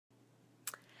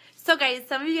So guys,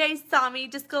 some of you guys saw me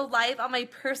just go live on my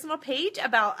personal page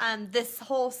about this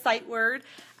whole sight word,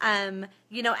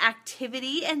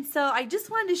 activity. And so I just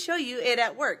wanted to show you it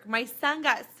at work. My son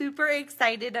got super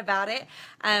excited about it.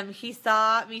 He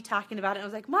saw me talking about it and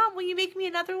was like, Mom, will you make me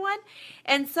another one?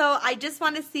 And so I just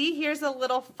want to see, here's a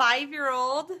little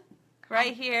 5-year-old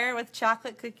right here with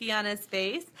chocolate cookie on his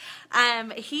face.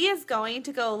 He is going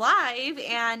to go live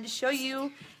and show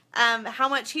you how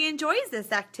much he enjoys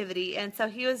this activity. And so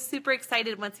he was super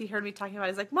excited once he heard me talking about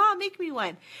it. He's like, Mom, make me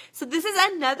one. So this is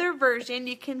another version.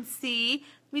 You can see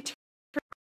me turn.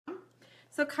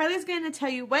 So Kyler's going to tell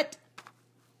you, what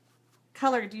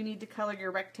color do you need to color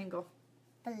your rectangle?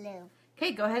 Blue.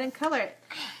 Okay, go ahead and color it.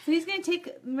 So he's going to take,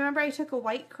 remember I took a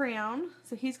white crayon,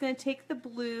 so he's going to take the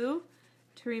blue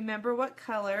to remember what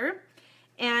color,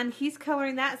 and he's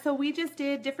coloring that. So we just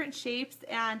did different shapes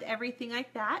and everything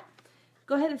like that.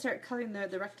 Go ahead and start coloring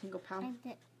the rectangle, pal.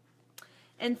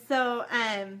 And so,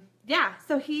 yeah,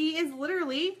 so he is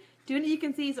literally doing it. You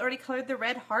can see he's already colored the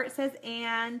red heart, says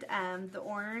and, the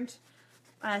orange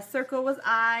circle was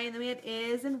I, and then we had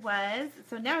is and was.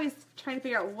 So now he's trying to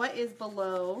figure out what is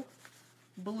below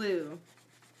blue.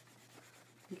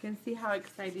 You can see how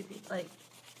excited he's, like,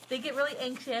 they get really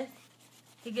anxious.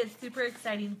 It gets super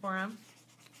exciting for him.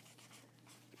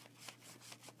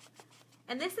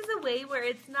 And this is a way where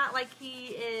it's not like he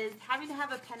is having to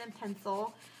have a pen and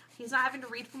pencil. He's not having to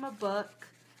read from a book.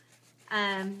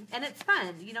 And it's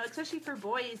fun, especially for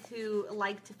boys who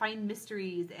like to find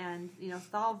mysteries and,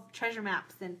 solve treasure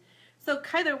maps. And so,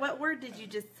 Kyler, what word did you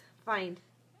just find?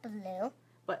 Blue.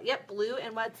 What? Yep, blue.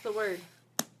 And what's the word?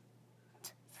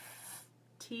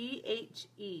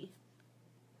 T-H-E.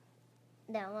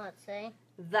 Now let's say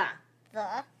The.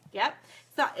 the. Yep.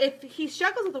 So if he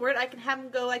struggles with the word, I can have him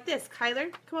go like this.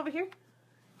 Kyler, come over here.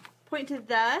 Point to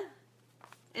the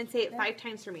and say it 5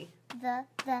 times for me. The.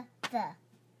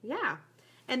 Yeah.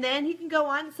 And then he can go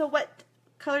on. So what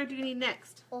color do you need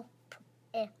next?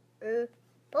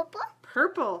 Purple.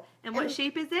 Purple. And what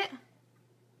shape is it?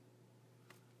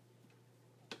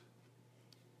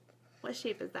 What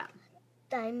shape is that?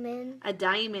 Diamond. A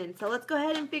diamond. So let's go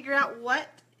ahead and figure out what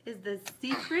is the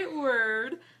secret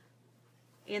word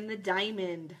in the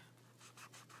diamond.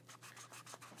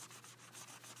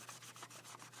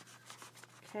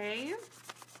 Okay.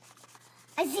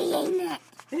 I see a net.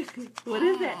 What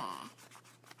is it?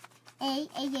 A.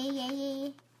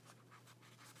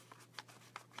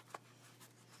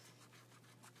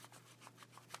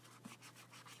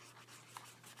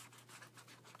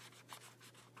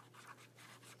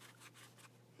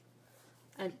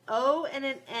 An O and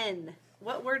an N.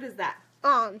 What word is that?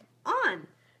 On. On.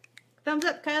 Thumbs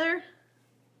up, Kyler.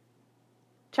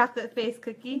 Chocolate face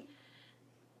cookie.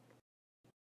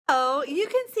 Oh, you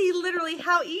can see literally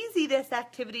how easy this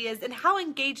activity is and how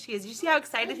engaged he is. You see how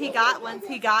excited he got once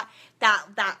he got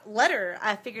that letter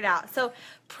figured out. So,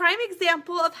 prime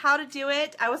example of how to do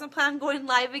it. I wasn't planning on going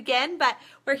live again, but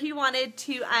where he wanted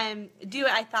to do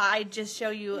it, I thought I'd just show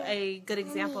you a good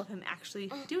example of him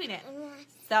actually doing it.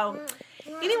 So,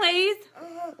 anyways,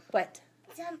 what?